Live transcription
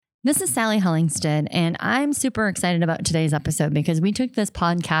This is Sally Hellingsted, and I'm super excited about today's episode because we took this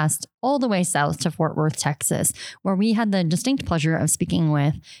podcast all the way south to Fort Worth, Texas, where we had the distinct pleasure of speaking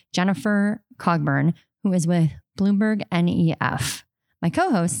with Jennifer Cogburn, who is with Bloomberg NEF. My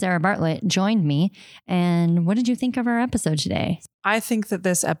co-host, Sarah Bartlett, joined me. And what did you think of our episode today? I think that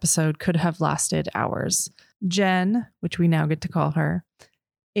this episode could have lasted hours. Jen, which we now get to call her,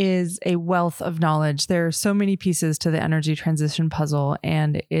 is a wealth of knowledge. There are so many pieces to the energy transition puzzle,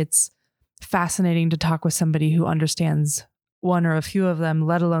 and it's fascinating to talk with somebody who understands one or a few of them,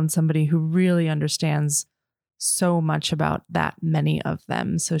 let alone somebody who really understands so much about that many of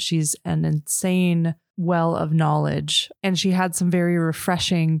them. So she's an insane well of knowledge, and she had some very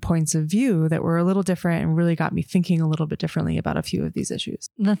refreshing points of view that were a little different and really got me thinking a little bit differently about a few of these issues.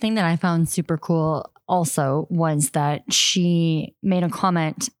 The thing that I found super cool also was that she made a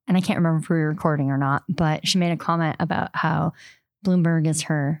comment, and I can't remember if we were recording or not, but she made a comment about how Bloomberg is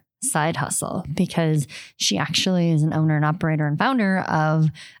her side hustle because she actually is an owner and operator and founder of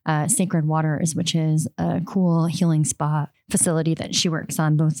Sacred Waters, which is a cool healing spa facility that she works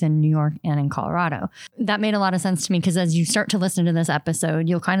on both in New York and in Colorado. That made a lot of sense to me because as you start to listen to this episode,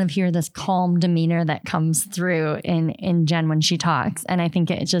 you'll kind of hear this calm demeanor that comes through in Jen when she talks. And I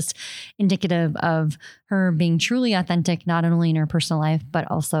think it's just indicative of her being truly authentic, not only in her personal life, but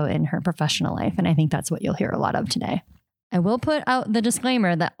also in her professional life. And I think that's what you'll hear a lot of today. I will put out the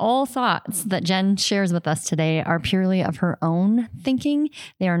disclaimer that all thoughts that Jen shares with us today are purely of her own thinking.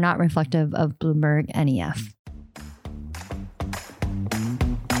 They are not reflective of Bloomberg NEF.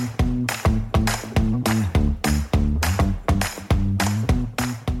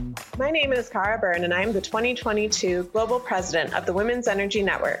 My name is Cara Byrne, and I'm the 2022 Global President of the Women's Energy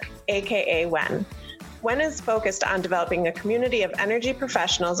Network, aka WEN. WEN is focused on developing a community of energy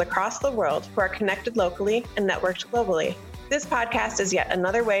professionals across the world who are connected locally and networked globally. This podcast is yet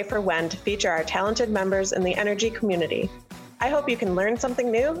another way for WEN to feature our talented members in the energy community. I hope you can learn something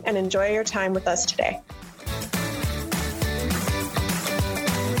new and enjoy your time with us today.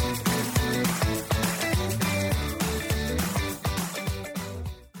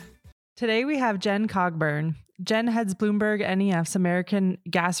 Today we have Jen Cogburn. Jen heads Bloomberg NEF's American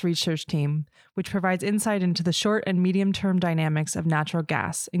Gas Research Team, which provides insight into the short and medium-term dynamics of natural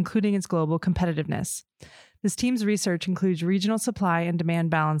gas, including its global competitiveness. This team's research includes regional supply and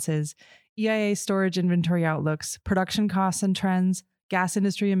demand balances, EIA storage inventory outlooks, production costs and trends, gas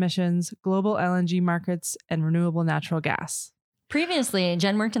industry emissions, global LNG markets, and renewable natural gas. Previously,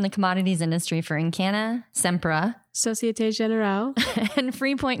 Jen worked in the commodities industry for Encana, Sempra, Societe Generale, and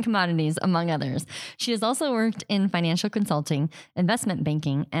Freepoint Commodities, among others. She has also worked in financial consulting, investment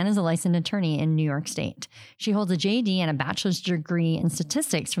banking, and is a licensed attorney in New York State. She holds a JD and a bachelor's degree in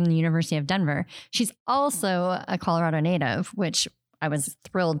statistics from the University of Denver. She's also a Colorado native, which I was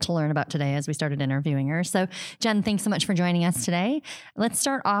thrilled to learn about today as we started interviewing her. So, Jen, thanks so much for joining us today. Let's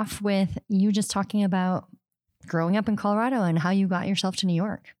start off with you just talking about growing up in Colorado and how you got yourself to New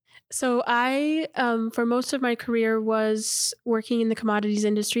York. So I, for most of my career, was working in the commodities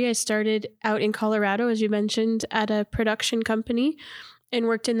industry. I started out in Colorado, as you mentioned, at a production company and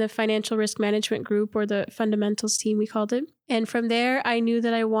worked in the financial risk management group, or the fundamentals team, we called it. And from there, I knew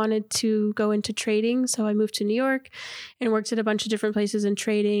that I wanted to go into trading. So I moved to New York and worked at a bunch of different places in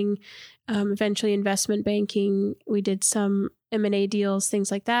trading, eventually investment banking. We did some M&A deals,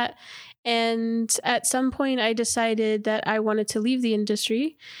 things like that. And at some point, I decided that I wanted to leave the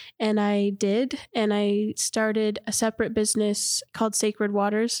industry, and I did. And I started a separate business called Sacred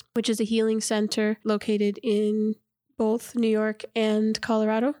Waters, which is a healing center located in both New York and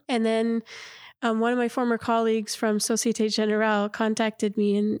Colorado. And then one of my former colleagues from Societe Generale contacted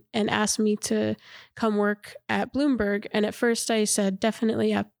me and asked me to come work at Bloomberg. And at first I said,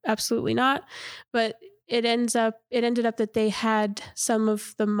 definitely, absolutely not. But it ended up that they had some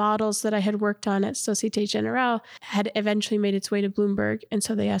of the models that I had worked on at Societe Generale had eventually made its way to Bloomberg. And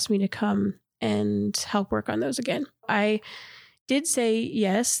so they asked me to come and help work on those again. I did say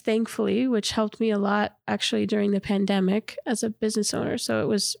yes, thankfully, which helped me a lot actually during the pandemic as a business owner. So it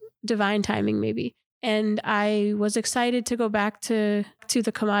was divine timing maybe. And I was excited to go back to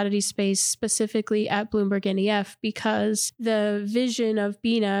the commodity space, specifically at Bloomberg NEF, because the vision of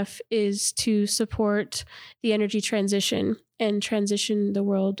BNEF is to support the energy transition and transition the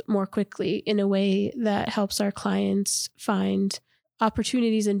world more quickly in a way that helps our clients find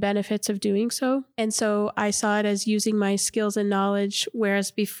opportunities and benefits of doing so. And so I saw it as using my skills and knowledge,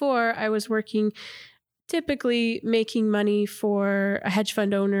 whereas before I was working typically making money for a hedge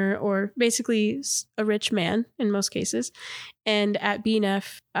fund owner or basically a rich man in most cases. And at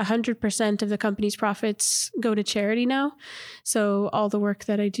BNEF, 100% of the company's profits go to charity now. So all the work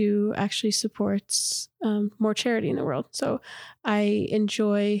that I do actually supports more charity in the world. So I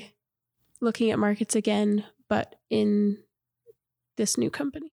enjoy looking at markets again, but in this new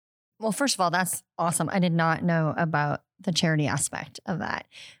company. Well, first of all, that's awesome. I did not know about the charity aspect of that.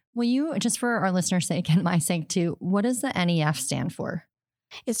 Will you, just for our listeners' sake and my sake too, what does the NEF stand for?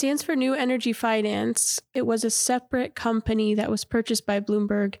 It stands for New Energy Finance. It was a separate company that was purchased by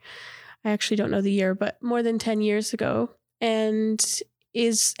Bloomberg. I actually don't know the year, but more than 10 years ago, and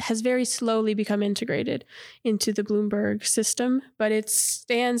has very slowly become integrated into the Bloomberg system, but it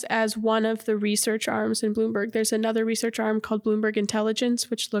stands as one of the research arms in Bloomberg. There's another research arm called Bloomberg Intelligence,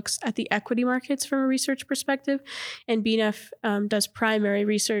 which looks at the equity markets from a research perspective, and BNEF does primary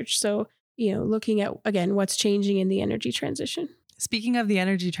research. So, looking at, again, what's changing in the energy transition. Speaking of the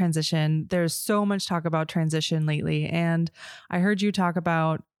energy transition, there's so much talk about transition lately, and I heard you talk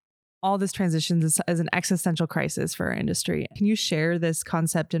about all this transition as an existential crisis for our industry. Can you share this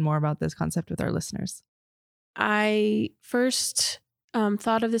concept and more about this concept with our listeners? I first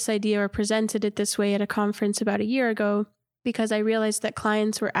thought of this idea or presented it this way at a conference about a year ago because I realized that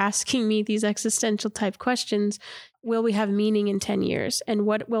clients were asking me these existential type questions. Will we have meaning in 10 years? And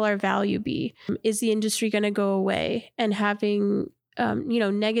what will our value be? Is the industry going to go away? And having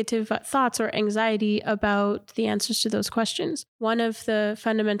negative thoughts or anxiety about the answers to those questions. One of the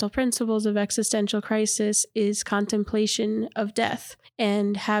fundamental principles of existential crisis is contemplation of death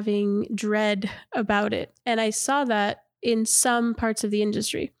and having dread about it. And I saw that in some parts of the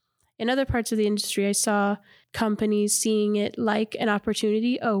industry. In other parts of the industry, I saw companies seeing it like an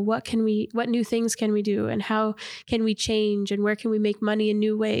opportunity. Oh, what new things can we do? And how can we change? And where can we make money in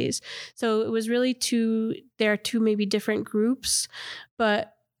new ways? So it was really there are two maybe different groups,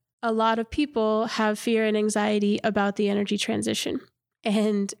 but a lot of people have fear and anxiety about the energy transition.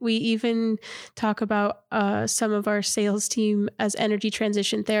 And we even talk about some of our sales team as energy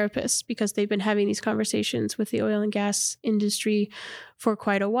transition therapists because they've been having these conversations with the oil and gas industry for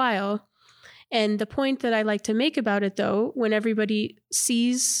quite a while. And the point that I like to make about it, though, when everybody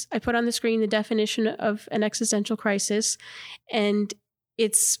sees, I put on the screen the definition of an existential crisis, and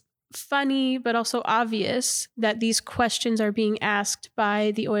it's funny, but also obvious that these questions are being asked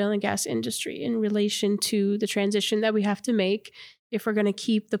by the oil and gas industry in relation to the transition that we have to make if we're going to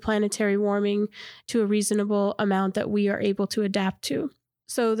keep the planetary warming to a reasonable amount that we are able to adapt to.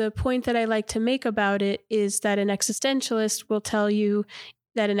 So the point that I like to make about it is that an existentialist will tell you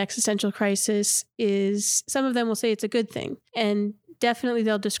that an existential crisis is, some of them will say it's a good thing. And definitely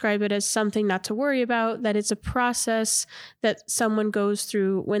they'll describe it as something not to worry about, that it's a process that someone goes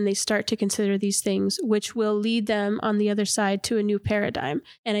through when they start to consider these things, which will lead them on the other side to a new paradigm.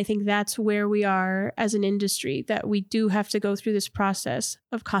 And I think that's where we are as an industry, that we do have to go through this process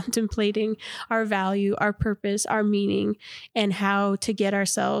of contemplating our value, our purpose, our meaning, and how to get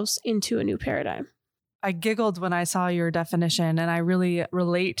ourselves into a new paradigm. I giggled when I saw your definition and I really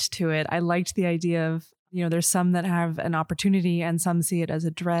relate to it. I liked the idea of, there's some that have an opportunity and some see it as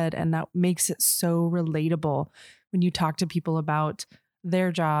a dread, and that makes it so relatable. When you talk to people about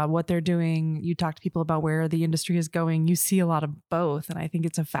their job, what they're doing, you talk to people about where the industry is going, you see a lot of both. And I think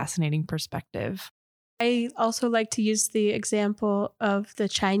it's a fascinating perspective. I also like to use the example of the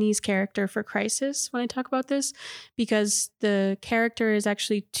Chinese character for crisis when I talk about this, because the character is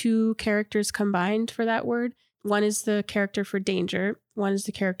actually two characters combined for that word. One is the character for danger. One is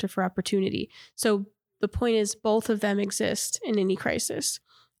the character for opportunity. So the point is both of them exist in any crisis.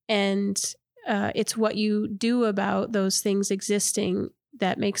 And it's what you do about those things existing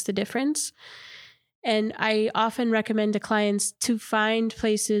that makes the difference. And I often recommend to clients to find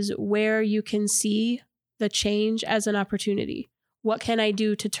places where you can see the change as an opportunity. What can I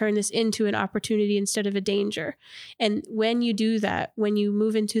do to turn this into an opportunity instead of a danger? And when you do that, when you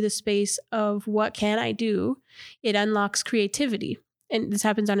move into the space of what can I do, it unlocks creativity. And this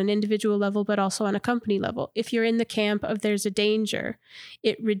happens on an individual level, but also on a company level. If you're in the camp of there's a danger,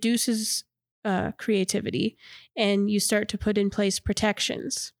 it reduces creativity and you start to put in place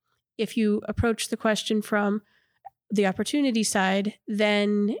protections. If you approach the question from the opportunity side,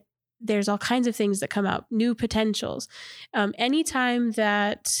 then there's all kinds of things that come out, new potentials. Anytime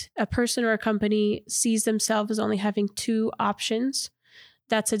that a person or a company sees themselves as only having two options,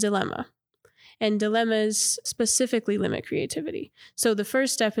 that's a dilemma. And dilemmas specifically limit creativity. So the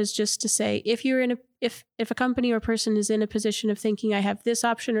first step is just to say, if a company or person is in a position of thinking, I have this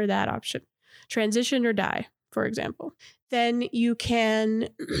option or that option, transition or die, for example, then you can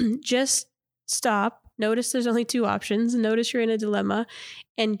just stop, Notice there's only two options. Notice you're in a dilemma,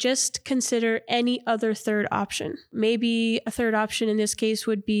 and just consider any other third option. Maybe a third option in this case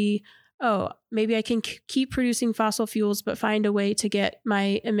would be, oh, maybe I can keep producing fossil fuels, but find a way to get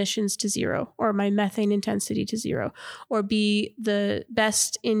my emissions to zero or my methane intensity to zero, or be the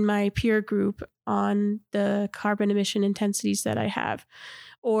best in my peer group on the carbon emission intensities that I have,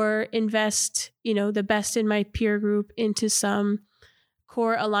 or invest, the best in my peer group into some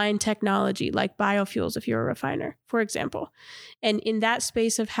core aligned technology like biofuels if you're a refiner, for example. And in that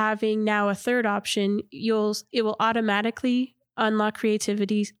space of having now a third option, it will automatically unlock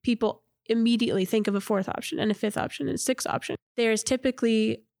creativity. People immediately think of a fourth option and a fifth option and a sixth option. There's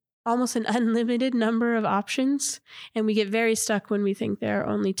typically almost an unlimited number of options, and we get very stuck when we think there are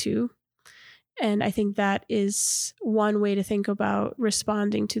only two. And I think that is one way to think about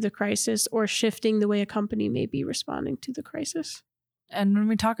responding to the crisis, or shifting the way a company may be responding to the crisis. And when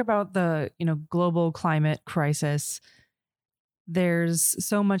we talk about the, global climate crisis, there's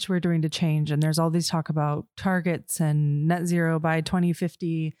so much we're doing to change. And there's all these talk about targets and net zero by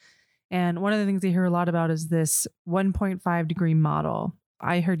 2050. And one of the things I hear a lot about is this 1.5 degree model.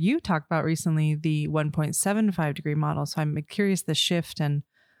 I heard you talk about recently the 1.75 degree model. So I'm curious the shift and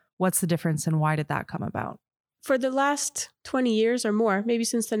what's the difference and why did that come about? For the last 20 years or more, maybe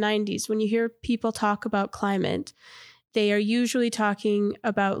since the 90s, when you hear people talk about climate, they are usually talking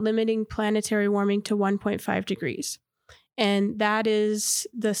about limiting planetary warming to 1.5 degrees. And that is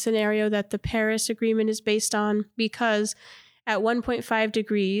the scenario that the Paris Agreement is based on, because at 1.5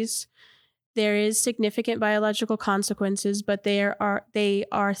 degrees, there is significant biological consequences, but they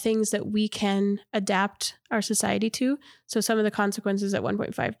are things that we can adapt our society to. So some of the consequences at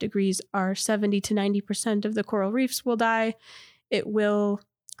 1.5 degrees are 70 to 90% of the coral reefs will die. It will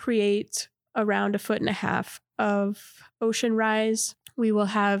create around 1.5 feet of ocean rise. We will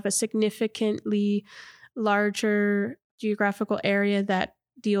have a significantly larger geographical area that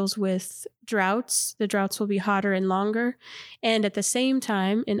deals with droughts. The droughts will be hotter and longer. And at the same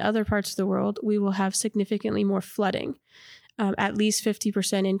time, in other parts of the world, we will have significantly more flooding, at least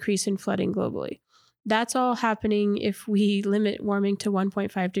 50% increase in flooding globally. That's all happening if we limit warming to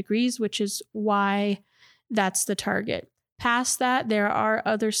 1.5 degrees, which is why that's the target. Past that, there are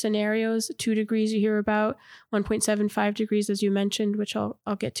other scenarios. 2 degrees you hear about, 1.75 degrees, as you mentioned, which I'll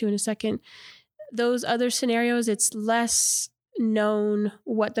get to in a second. Those other scenarios, it's less known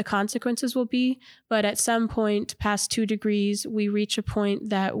what the consequences will be, but at some point past 2 degrees, we reach a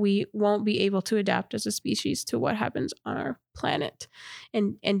point that we won't be able to adapt as a species to what happens on our planet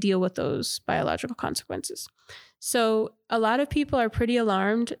and deal with those biological consequences. So a lot of people are pretty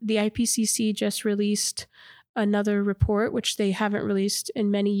alarmed. The IPCC just released another report, which they haven't released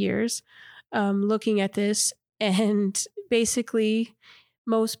in many years, looking at this. And basically,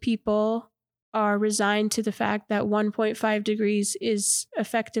 most people are resigned to the fact that 1.5 degrees is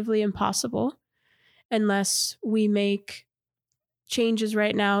effectively impossible unless we make changes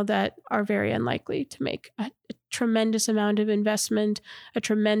right now that are very unlikely to make a tremendous amount of investment, a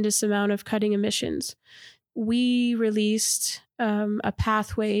tremendous amount of cutting emissions. We released a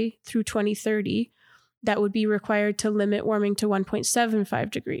pathway through 2030 that would be required to limit warming to 1.75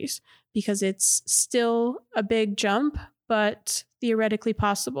 degrees, because it's still a big jump, but theoretically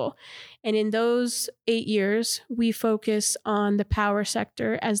possible. And in those 8 years, we focus on the power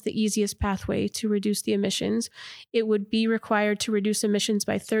sector as the easiest pathway to reduce the emissions. It would be required to reduce emissions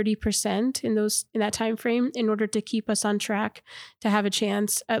by 30% in that time frame in order to keep us on track to have a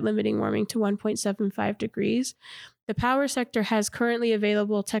chance at limiting warming to 1.75 degrees. The power sector has currently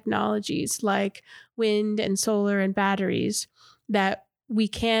available technologies like wind and solar and batteries that we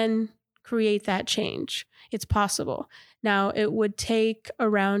can create that change. It's possible. Now, it would take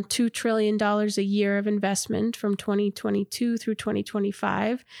around $2 trillion a year of investment from 2022 through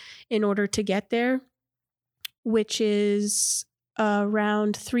 2025 in order to get there, which is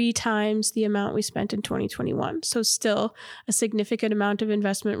around 3 times the amount we spent in 2021. So still a significant amount of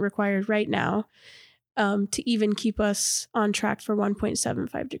investment required right now to even keep us on track for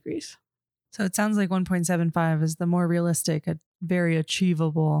 1.75 degrees. So it sounds like 1.75 is the more realistic, a very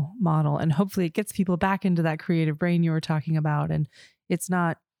achievable model. And hopefully it gets people back into that creative brain you were talking about. And it's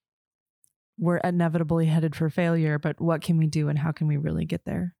not, we're inevitably headed for failure, but what can we do and how can we really get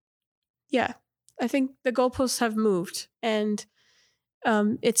there? Yeah, I think the goalposts have moved. And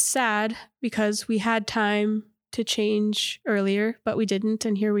it's sad because we had time to change earlier, but we didn't.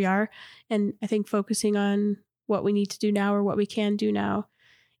 And here we are. And I think focusing on what we need to do now or what we can do now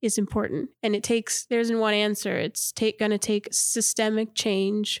is important. And there isn't one answer. It's going to take systemic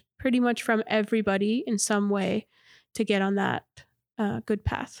change pretty much from everybody in some way to get on that good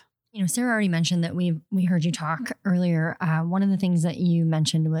path. Sarah already mentioned that we heard you talk earlier. One of the things that you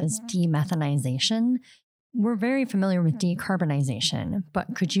mentioned was demethanization. We're very familiar with decarbonization,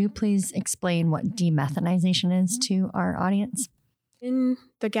 but could you please explain what demethanization is to our audience? In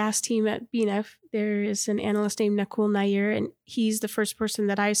the gas team at BNEF, there is an analyst named Nakul Nair, and he's the first person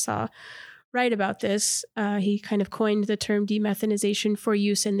that I saw write about this. He kind of coined the term demethanization for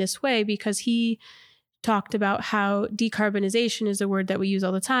use in this way because he talked about how decarbonization is a word that we use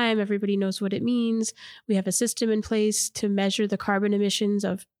all the time. Everybody knows what it means. We have a system in place to measure the carbon emissions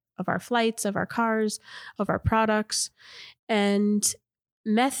of our flights, of our cars, of our products. And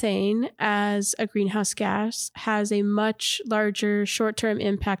methane as a greenhouse gas has a much larger short-term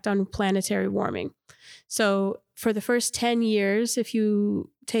impact on planetary warming. So for the first 10 years, if you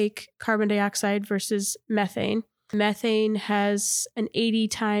take carbon dioxide versus methane, methane has an 80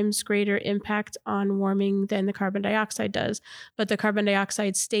 times greater impact on warming than the carbon dioxide does, but the carbon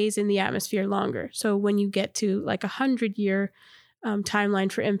dioxide stays in the atmosphere longer. So when you get to like 100-year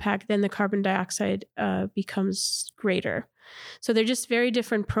timeline for impact, then the carbon dioxide becomes greater. So they're just very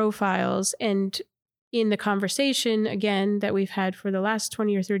different profiles. And in the conversation, again, that we've had for the last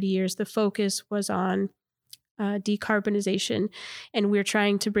 20 or 30 years, the focus was on decarbonization. And we're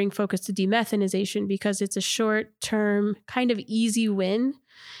trying to bring focus to demethanization because it's a short-term kind of easy win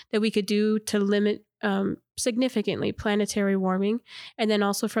that we could do to limit significantly planetary warming. And then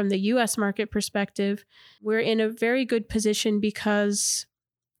also from the US market perspective, we're in a very good position because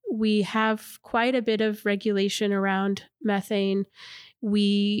we have quite a bit of regulation around methane.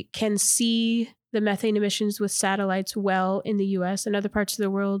 We can see the methane emissions with satellites well in the US and other parts of the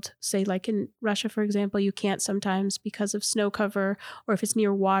world, say like in Russia, for example, you can't sometimes because of snow cover, or if it's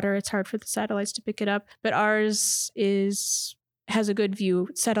near water, it's hard for the satellites to pick it up. But ours has a good view.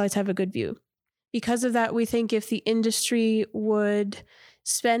 Satellites have a good view. Because of that, we think if the industry would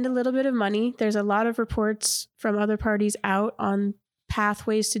spend a little bit of money, there's a lot of reports from other parties out on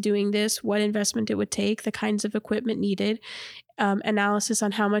pathways to doing this, what investment it would take, the kinds of equipment needed, analysis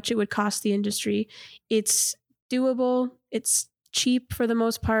on how much it would cost the industry. It's doable. It's cheap for the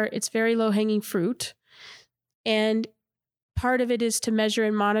most part. It's very low-hanging fruit. And part of it is to measure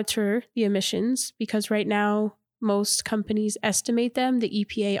and monitor the emissions because right now, most companies estimate them. The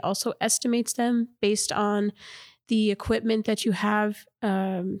EPA also estimates them based on the equipment that you have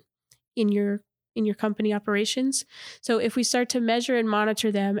in your company operations. So if we start to measure and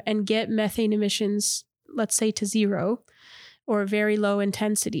monitor them and get methane emissions, let's say to zero or very low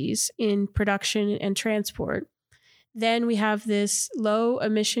intensities in production and transport, then we have this low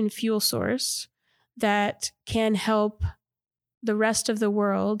emission fuel source that can help the rest of the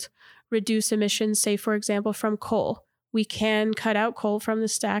world reduce emissions, say, for example, from coal. We can cut out coal from the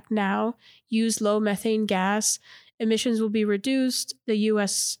stack now, use low methane gas. Emissions will be reduced. The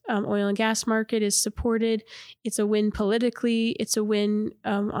U.S. Oil and gas market is supported. It's a win politically. It's a win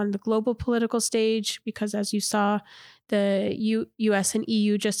on the global political stage because, as you saw, the U.S. and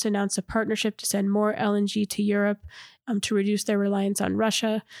EU just announced a partnership to send more LNG to Europe to reduce their reliance on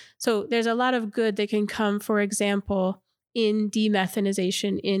Russia. So there's a lot of good that can come, for example, in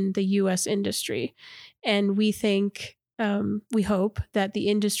demethanization in the U.S. industry. And we think, we hope that the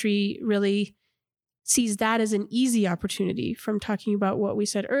industry really sees that as an easy opportunity from talking about what we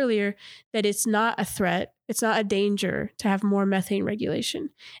said earlier, that it's not a threat, it's not a danger to have more methane regulation.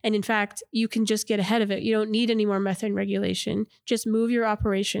 And in fact, you can just get ahead of it. You don't need any more methane regulation. Just move your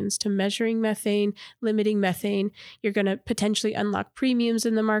operations to measuring methane, limiting methane. You're going to potentially unlock premiums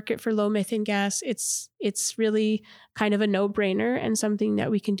in the market for low methane gas. It's really kind of a no-brainer and something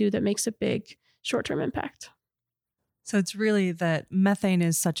that we can do that makes a big short-term impact. So it's really that methane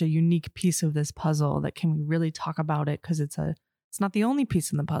is such a unique piece of this puzzle that can we really talk about it because it's not the only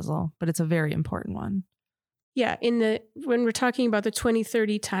piece in the puzzle, but it's a very important one. Yeah, when we're talking about the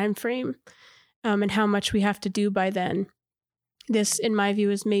 2030 timeframe and how much we have to do by then, this, in my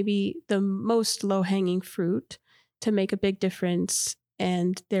view, is maybe the most low-hanging fruit to make a big difference,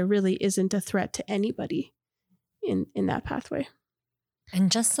 and there really isn't a threat to anybody in that pathway.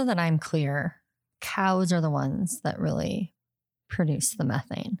 And just so that I'm clear, cows are the ones that really produce the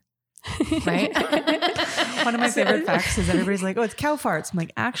methane, right? One of my favorite facts is that everybody's like, oh, it's cow farts. I'm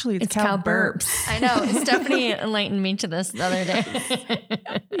like, actually, it's cow burps. I know. Stephanie enlightened me to this the other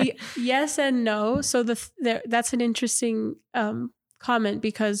day. Yes and no. So that's an interesting comment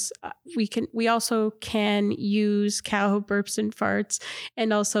because we also can use cow burps and farts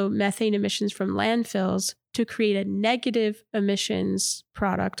and also methane emissions from landfills to create a negative emissions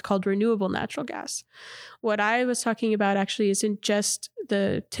product called renewable natural gas. What I was talking about actually isn't just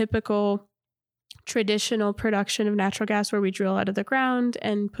the typical traditional production of natural gas where we drill out of the ground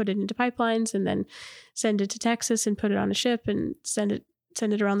and put it into pipelines and then send it to Texas and put it on a ship and send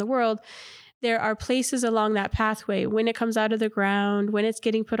it around the world. There are places along that pathway when it comes out of the ground, when it's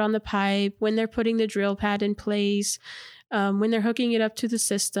getting put on the pipe, when they're putting the drill pad in place, when they're hooking it up to the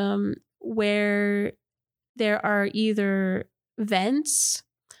system, where there are either vents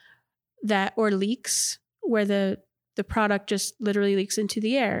or leaks where the product just literally leaks into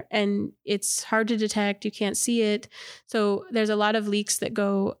the air and it's hard to detect. You can't see it. So there's a lot of leaks that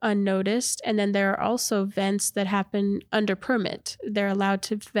go unnoticed. And then there are also vents that happen under permit. They're allowed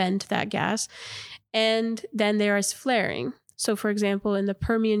to vent that gas. And then there is flaring. So for example, in the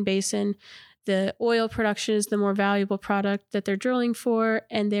Permian Basin, the oil production is the more valuable product that they're drilling for.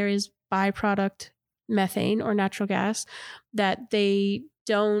 And there is byproduct methane or natural gas that they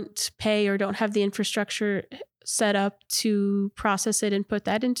don't pay or don't have the infrastructure set up to process it and put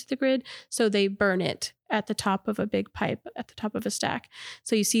that into the grid. So they burn it at the top of a big pipe, at the top of a stack.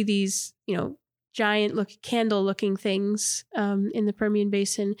 So you see these, giant candle looking things in the Permian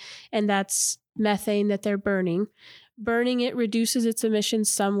Basin, and that's methane that they're burning. Burning it reduces its emissions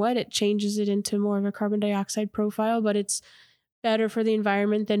somewhat. It changes it into more of a carbon dioxide profile, but it's better for the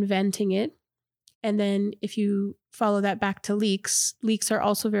environment than venting it. And then if you follow that back to leaks are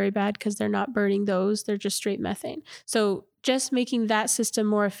also very bad because they're not burning those. They're just straight methane. So just making that system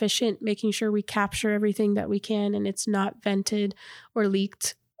more efficient, making sure we capture everything that we can and it's not vented or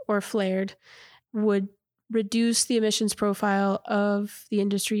leaked or flared would reduce the emissions profile of the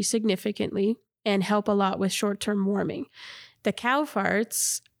industry significantly and help a lot with short-term warming. The cow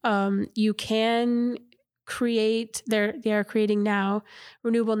farts, you can create, they are creating now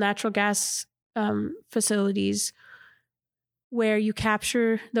renewable natural gas facilities where you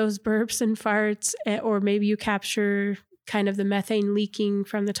capture those burps and farts, or maybe you capture kind of the methane leaking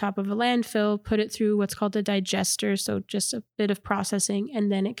from the top of a landfill, put it through what's called a digester, so just a bit of processing,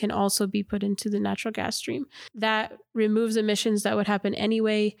 and then it can also be put into the natural gas stream. That removes emissions that would happen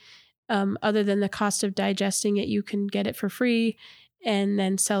anyway. Other than the cost of digesting it, you can get it for free and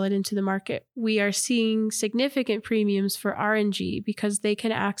then sell it into the market. We are seeing significant premiums for RNG because they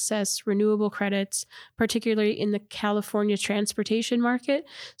can access renewable credits, particularly in the California transportation market.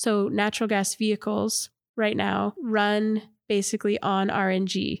 So natural gas vehicles right now run basically on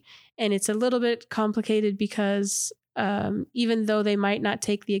RNG. And it's a little bit complicated because even though they might not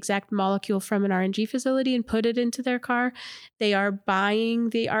take the exact molecule from an RNG facility and put it into their car, they are buying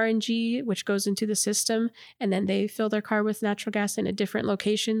the RNG, which goes into the system, and then they fill their car with natural gas in a different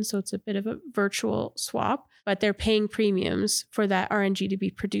location. So it's a bit of a virtual swap, but they're paying premiums for that RNG to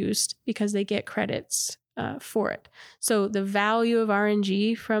be produced because they get credits for it. So the value of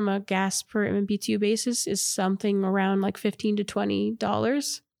RNG from a gas per MMBTU basis is something around like $15 to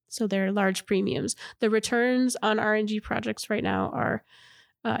 $20. So they're large premiums. The returns on RNG projects right now are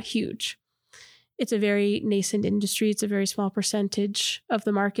huge. It's a very nascent industry. It's a very small percentage of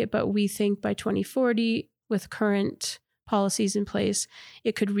the market, but we think by 2040, with current policies in place,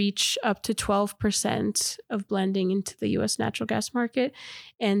 it could reach up to 12% of blending into the US natural gas market.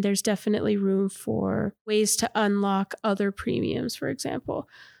 And there's definitely room for ways to unlock other premiums, for example.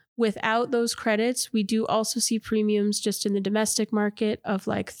 Without those credits, we do also see premiums just in the domestic market of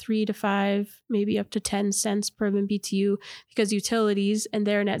like 3 to 5, maybe up to 10 cents per MMBTU, because utilities and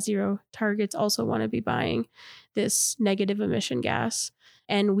their net zero targets also want to be buying this negative emission gas.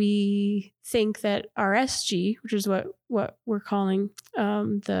 And we think that RSG, which is what we're calling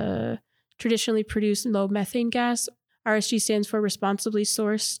the traditionally produced low methane gas, RSG stands for responsibly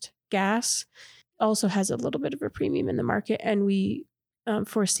sourced gas, also has a little bit of a premium in the market. And we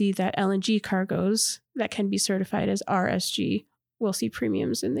foresee that LNG cargoes that can be certified as RSG will see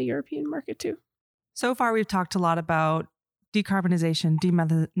premiums in the European market too. So far, we've talked a lot about decarbonization,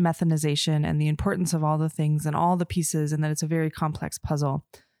 demethanization, and the importance of all the things and all the pieces, and that it's a very complex puzzle.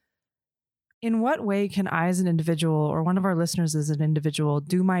 In what way can I as an individual, or one of our listeners as an individual,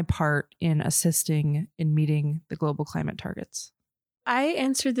 do my part in assisting in meeting the global climate targets? I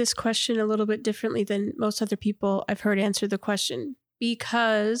answered this question a little bit differently than most other people I've heard answer the question,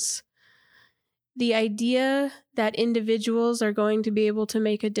 because the idea that individuals are going to be able to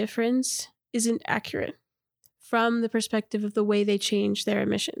make a difference isn't accurate from the perspective of the way they change their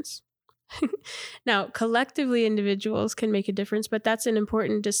emissions. Now, collectively, individuals can make a difference, but that's an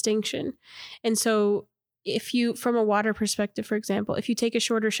important distinction. And so if you, from a water perspective, for example, if you take a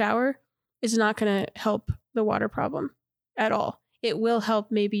shorter shower, it's not going to help the water problem at all. It will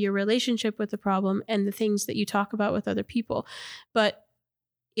help maybe your relationship with the problem and the things that you talk about with other people. But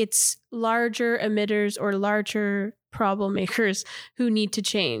It's larger emitters or larger problem makers who need to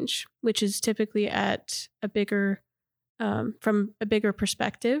change, which is typically at a bigger, from a bigger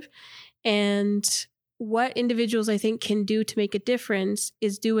perspective. And what individuals I think can do to make a difference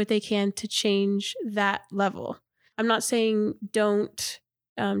is do what they can to change that level. I'm not saying don't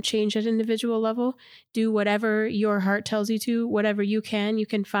change at individual level. Do whatever your heart tells you to, whatever you can. You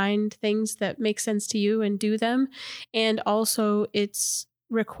can find things that make sense to you and do them. And also, it's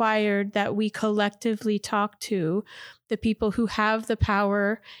required that we collectively talk to the people who have the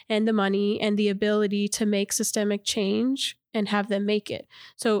power and the money and the ability to make systemic change and have them make it.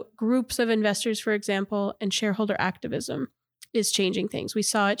 So groups of investors, for example, and shareholder activism is changing things. We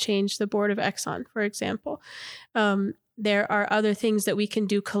saw it change the board of Exxon, for example. There are other things that we can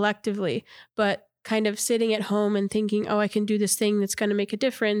do collectively, but kind of sitting at home and thinking, oh, I can do this thing that's going to make a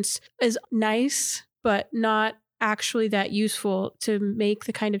difference is nice, but not actually that useful to make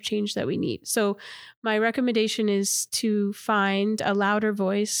the kind of change that we need. So my recommendation is to find a louder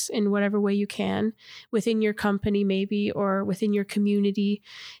voice in whatever way you can within your company, maybe, or within your community,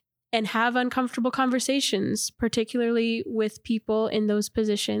 and have uncomfortable conversations, particularly with people in those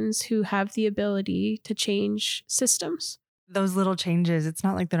positions who have the ability to change systems. Those little changes, it's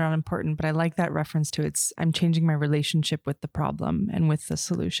not like they're not important, but I like that reference to I'm changing my relationship with the problem and with the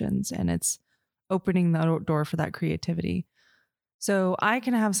solutions, and it's opening the door for that creativity. So I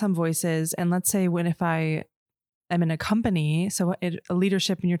can have some voices, and let's say if I am in a company, so a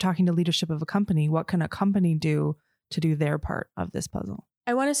leadership, and you're talking to leadership of a company, what can a company do to do their part of this puzzle?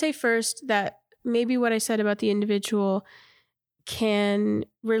 I want to say first that maybe what I said about the individual can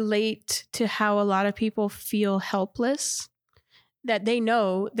relate to how a lot of people feel helpless, that they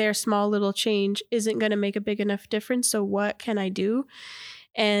know their small little change isn't going to make a big enough difference. So what can I do?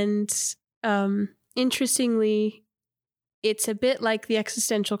 And interestingly, it's a bit like the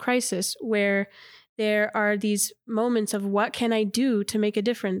existential crisis, where there are these moments of what can I do to make a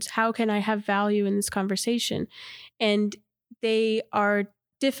difference? How can I have value in this conversation? And they are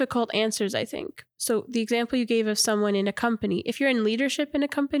difficult answers, I think. So the example you gave of someone in a company, if you're in leadership in a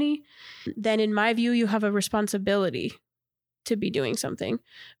company, then in my view, you have a responsibility to be doing something.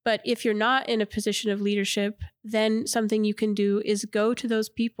 But if you're not in a position of leadership, then something you can do is go to those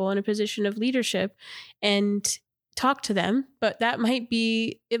people in a position of leadership and talk to them. But it might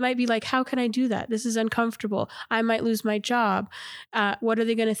be like, how can I do that? This is uncomfortable. I might lose my job. What are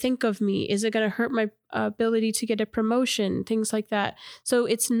they going to think of me? Is it going to hurt my ability to get a promotion? Things like that. So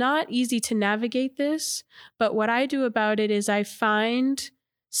it's not easy to navigate this. But what I do about it is I find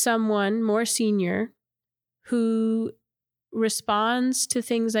someone more senior who responds to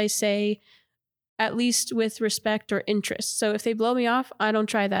things I say, at least with respect or interest. So if they blow me off, I don't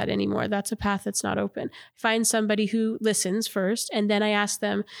try that anymore. That's a path that's not open. I find somebody who listens first, and then I ask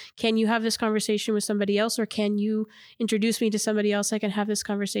them, can you have this conversation with somebody else, or can you introduce me to somebody else I can have this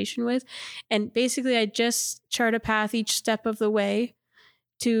conversation with? And basically, I just chart a path each step of the way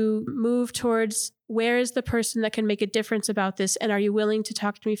to move towards where is the person that can make a difference about this, and are you willing to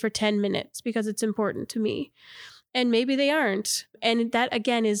talk to me for 10 minutes because it's important to me? And maybe they aren't. And that,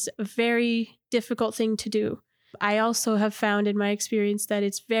 again, is a very difficult thing to do. I also have found in my experience that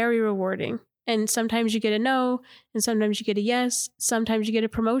it's very rewarding. And sometimes you get a no, and sometimes you get a yes. Sometimes you get a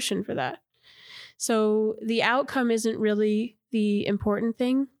promotion for that. So the outcome isn't really the important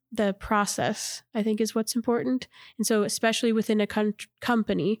thing. The process, I think, is what's important. And so especially within a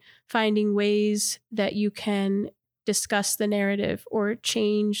company, finding ways that you can discuss the narrative or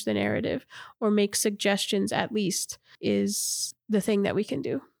change the narrative or make suggestions, at least, is the thing that we can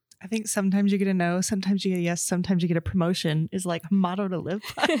do. I think sometimes you get a no, sometimes you get a yes, sometimes you get a promotion is like a motto to live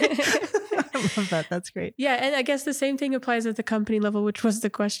by. I love that. That's great. Yeah. And I guess the same thing applies at the company level, which was the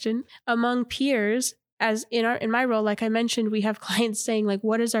question. Among peers, as in my role, like I mentioned, we have clients saying, like,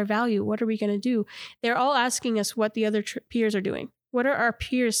 what is our value? What are we going to do? They're all asking us what the other peers are doing. What are our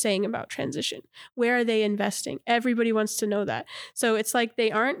peers saying about transition? Where are they investing? Everybody wants to know that. So it's like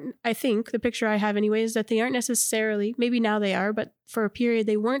they aren't, I think the picture I have anyway is that they aren't necessarily, maybe now they are, but for a period,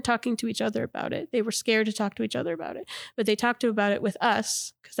 they weren't talking to each other about it. They were scared to talk to each other about it, but they talked about it with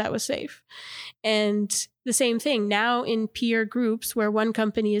us because that was safe. And the same thing now in peer groups where one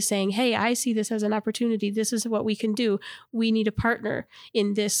company is saying, hey, I see this as an opportunity. This is what we can do. We need a partner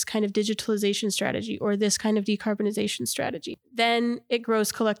in this kind of digitalization strategy or this kind of decarbonization strategy. Then it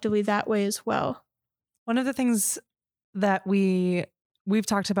grows collectively that way as well. One of the things that we've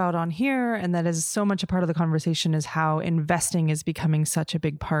talked about on here, and that is so much a part of the conversation, is how investing is becoming such a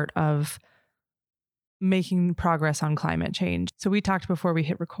big part of making progress on climate change. So we talked before we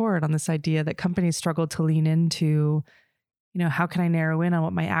hit record on this idea that companies struggle to lean into how can I narrow in on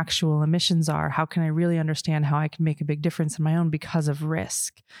what my actual emissions are? How can I really understand how I can make a big difference in my own because of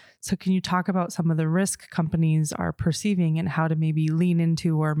risk? So can you talk about some of the risk companies are perceiving and how to maybe lean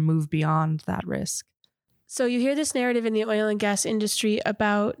into or move beyond that risk? So you hear this narrative in the oil and gas industry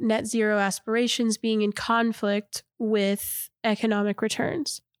about net zero aspirations being in conflict with economic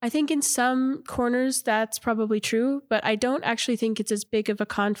returns. I think in some corners that's probably true, but I don't actually think it's as big of a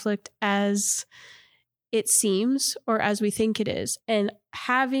conflict as it seems or as we think it is. And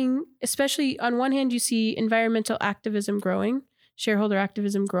especially on one hand, you see environmental activism growing, shareholder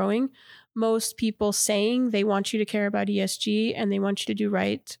activism growing, most people saying they want you to care about ESG and they want you to do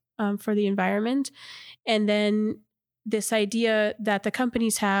right for the environment. And then this idea that the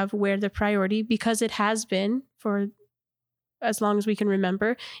companies have where the priority, because it has been for as long as we can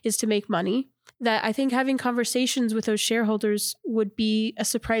remember, is to make money, that I think having conversations with those shareholders would be a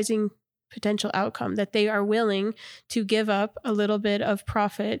surprising potential outcome, that they are willing to give up a little bit of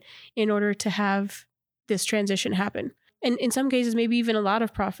profit in order to have this transition happen. And in some cases, maybe even a lot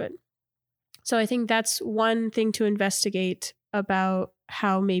of profit. So I think that's one thing to investigate about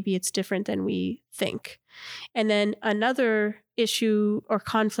how maybe it's different than we think. And then another issue or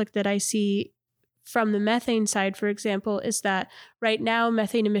conflict that I see from the methane side, for example, is that right now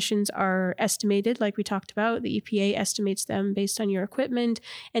methane emissions are estimated, like we talked about. The EPA estimates them based on your equipment,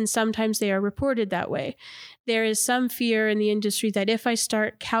 and sometimes they are reported that way. There is some fear in the industry that if I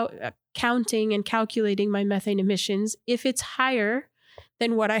start counting and calculating my methane emissions, if it's higher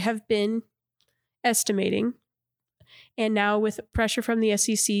than what I have been estimating, and now with pressure from the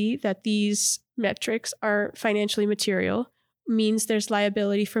SEC that these metrics are financially material, means there's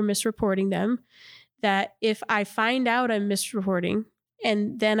liability for misreporting them, that if I find out I'm misreporting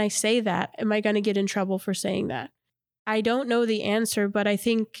and then I say that, am I going to get in trouble for saying that? I don't know the answer, but I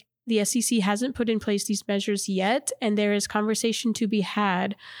think the SEC hasn't put in place these measures yet, and there is conversation to be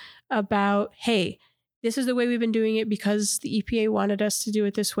had about, hey, this is the way we've been doing it because the EPA wanted us to do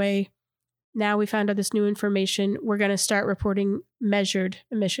it this way. Now we found out this new information. We're going to start reporting measured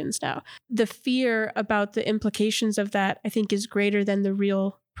emissions now. The fear about the implications of that, I think, is greater than the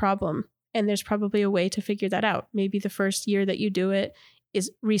real problem. And there's probably a way to figure that out. Maybe the first year that you do it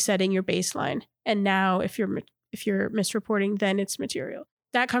is resetting your baseline. And now if you're misreporting, then it's material.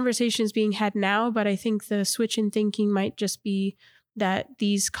 That conversation is being had now, but I think the switch in thinking might just be that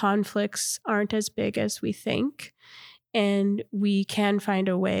these conflicts aren't as big as we think. And we can find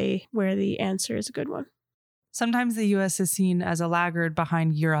a way where the answer is a good one. Sometimes the US is seen as a laggard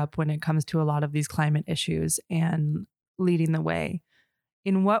behind Europe when it comes to a lot of these climate issues and leading the way.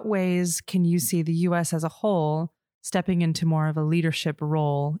 In what ways can you see the US as a whole stepping into more of a leadership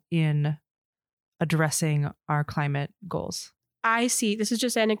role in addressing our climate goals? I see, this is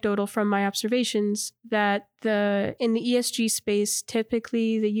just anecdotal from my observations, that in the ESG space,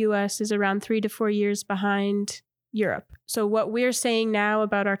 typically the US is around 3 to 4 years behind Europe. So what we're saying now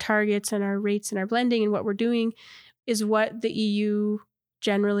about our targets and our rates and our blending and what we're doing is what the EU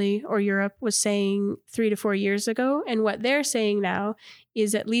generally or Europe was saying 3 to 4 years ago. And what they're saying now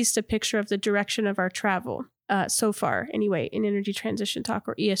is at least a picture of the direction of our travel so far, anyway, in energy transition talk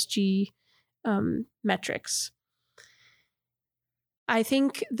or ESG metrics. I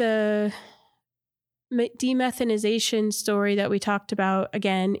think the demethanization story that we talked about,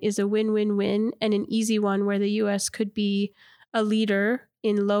 again, is a win-win-win and an easy one where the US could be a leader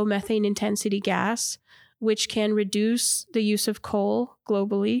in low methane intensity gas, which can reduce the use of coal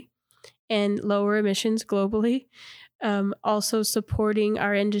globally and lower emissions globally. Also supporting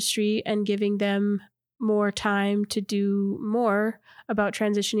our industry and giving them more time to do more about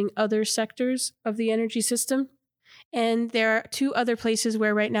transitioning other sectors of the energy system. And there are 2 other places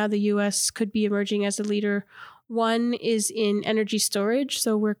where right now the US could be emerging as a leader. One is in energy storage.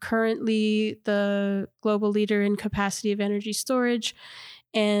 So we're currently the global leader in capacity of energy storage.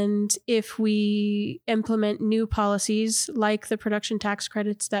 And if we implement new policies like the production tax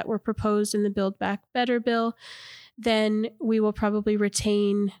credits that were proposed in the Build Back Better bill, then we will probably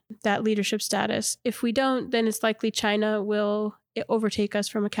retain that leadership status. If we don't, then it's likely China will overtake us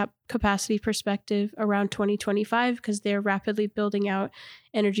from a capacity perspective around 2025 because they're rapidly building out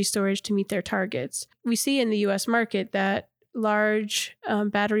energy storage to meet their targets. We see in the US market that large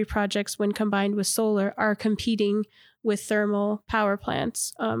battery projects, when combined with solar, are competing with thermal power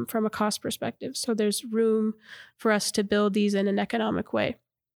plants from a cost perspective. So there's room for us to build these in an economic way.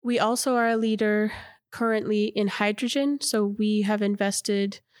 We also are a leader currently in hydrogen. So we have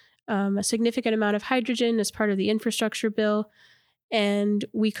invested a significant amount of hydrogen as part of the infrastructure bill, and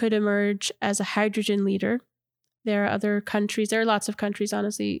we could emerge as a hydrogen leader. There are lots of countries,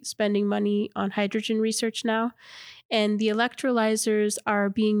 honestly, spending money on hydrogen research now. And the electrolyzers are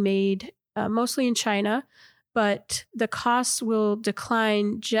being made mostly in China, but the costs will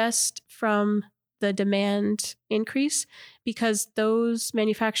decline just from the demand increase because those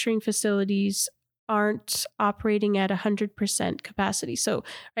manufacturing facilities aren't operating at 100% capacity. So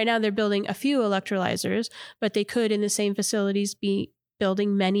right now they're building a few electrolyzers, but they could in the same facilities be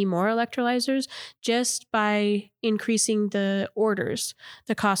building many more electrolyzers. Just by increasing the orders,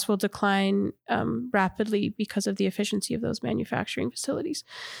 the cost will decline rapidly because of the efficiency of those manufacturing facilities.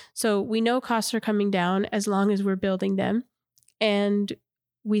 So we know costs are coming down as long as we're building them. And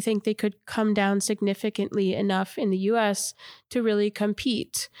we think they could come down significantly enough in the US to really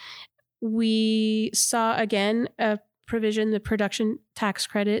compete. We saw, again, a provision, the production tax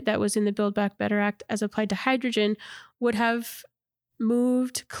credit that was in the Build Back Better Act as applied to hydrogen would have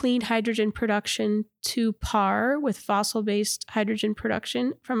moved clean hydrogen production to par with fossil-based hydrogen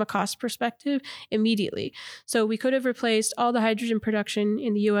production from a cost perspective immediately. So we could have replaced all the hydrogen production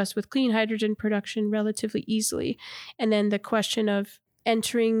in the US with clean hydrogen production relatively easily. And then the question of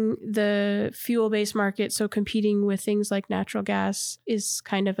entering the fuel-based market, so competing with things like natural gas, is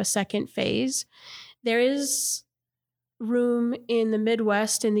kind of a second phase. There is room in the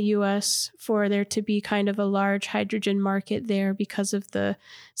Midwest in the US for there to be kind of a large hydrogen market there because of the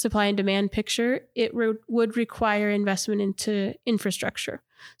supply and demand picture. It would require investment into infrastructure.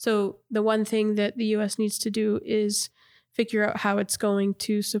 So the one thing that the US needs to do is figure out how it's going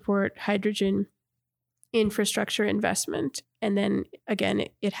to support hydrogen infrastructure investment. And then again,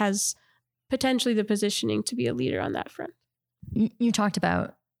 it has potentially the positioning to be a leader on that front. You talked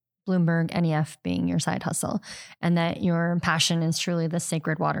about Bloomberg NEF being your side hustle, and that your passion is truly the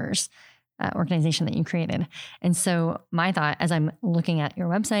Sacred Waters organization that you created. And so my thought, as I'm looking at your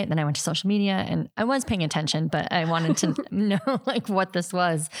website, then I went to social media and I was paying attention, but I wanted to know like what this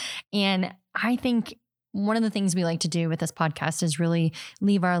was. And I think one of the things we like to do with this podcast is really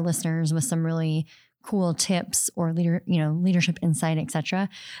leave our listeners with some really cool tips or leadership insight, etc.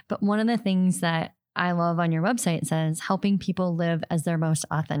 But one of the things that I love on your website says helping people live as their most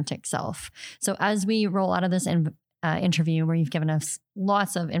authentic self. So as we roll out of this interview where you've given us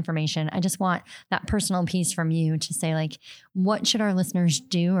lots of information, I just want that personal piece from you to say, like, what should our listeners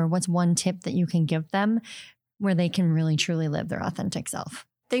do, or what's one tip that you can give them where they can really truly live their authentic self?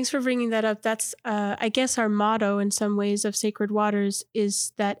 Thanks for bringing that up. That's, I guess, our motto in some ways of Sacred Waters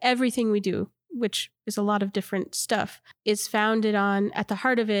is that everything we do, which is a lot of different stuff, is founded on, at the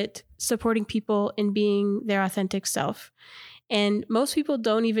heart of it, supporting people in being their authentic self. And most people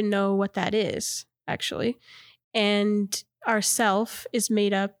don't even know what that is, actually. And our self is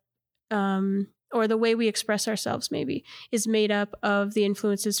made up, or the way we express ourselves maybe, is made up of the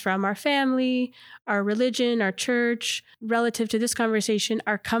influences from our family, our religion, our church, relative to this conversation,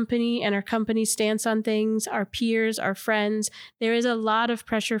 our company and our company's stance on things, our peers, our friends. There is a lot of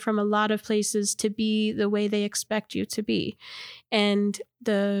pressure from a lot of places to be the way they expect you to be. And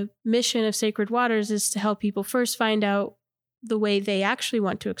the mission of Sacred Waters is to help people first find out the way they actually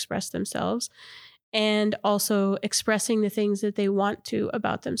want to express themselves, and also expressing the things that they want to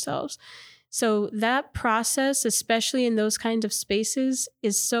about themselves. So that process, especially in those kinds of spaces,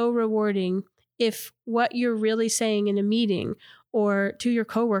 is so rewarding if what you're really saying in a meeting or to your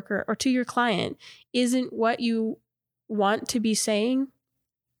coworker or to your client isn't what you want to be saying.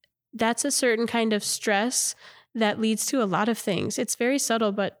 That's a certain kind of stress that leads to a lot of things. It's very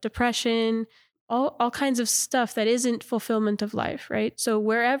subtle, but depression, all kinds of stuff that isn't fulfillment of life, right? So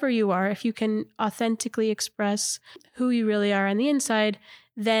wherever you are, if you can authentically express who you really are on the inside,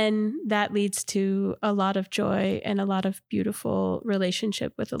 then that leads to a lot of joy and a lot of beautiful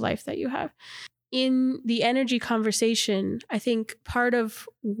relationship with the life that you have. In the energy conversation, I think part of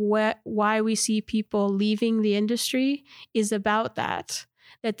why we see people leaving the industry is about that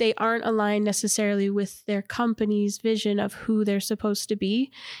they aren't aligned necessarily with their company's vision of who they're supposed to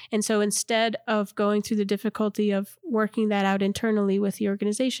be. And so instead of going through the difficulty of working that out internally with the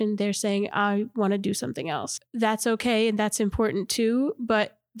organization, they're saying, I want to do something else. That's okay. And that's important too.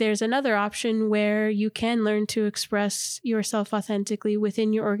 But there's another option where you can learn to express yourself authentically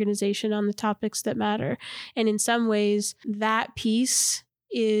within your organization on the topics that matter. And in some ways, that piece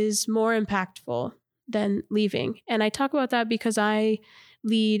is more impactful than leaving. And I talk about that because I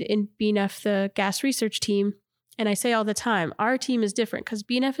lead in BNEF the gas research team. And I say all the time, our team is different because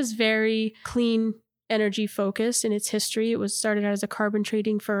BNEF is very clean energy focused in its history. It was started out as a carbon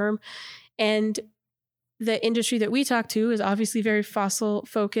trading firm. And the industry that we talk to is obviously very fossil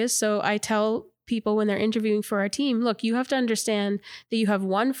focused. So I tell people when they're interviewing for our team, look, you have to understand that you have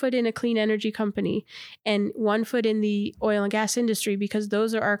 1 foot in a clean energy company and 1 foot in the oil and gas industry, because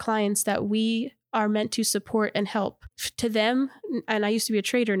those are our clients that we are meant to support and help. To them, and I used to be a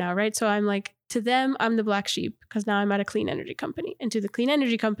trader now, right? So I'm like, to them, I'm the black sheep because now I'm at a clean energy company. And to the clean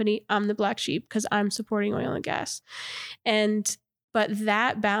energy company, I'm the black sheep because I'm supporting oil and gas. But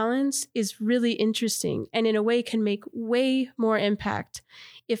that balance is really interesting and in a way can make way more impact.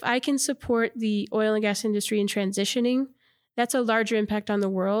 If I can support the oil and gas industry in transitioning, that's a larger impact on the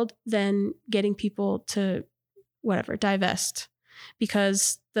world than getting people to divest.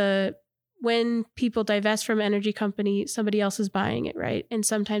 Because when people divest from an energy company, somebody else is buying it, right? And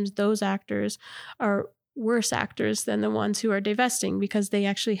sometimes those actors are worse actors than the ones who are divesting because they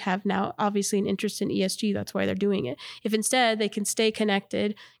actually have now obviously an interest in ESG. That's why they're doing it. If instead they can stay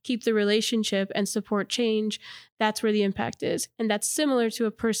connected, keep the relationship and support change, that's where the impact is. And that's similar to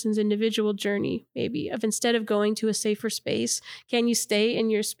a person's individual journey, maybe, of instead of going to a safer space, can you stay in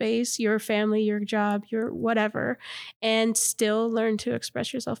your space, your family, your job, your whatever, and still learn to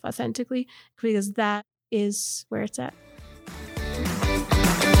express yourself authentically? Because that is where it's at.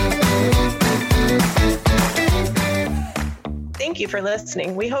 Thank you for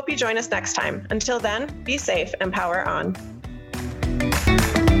listening. We hope you join us next time. Until then, be safe and power on.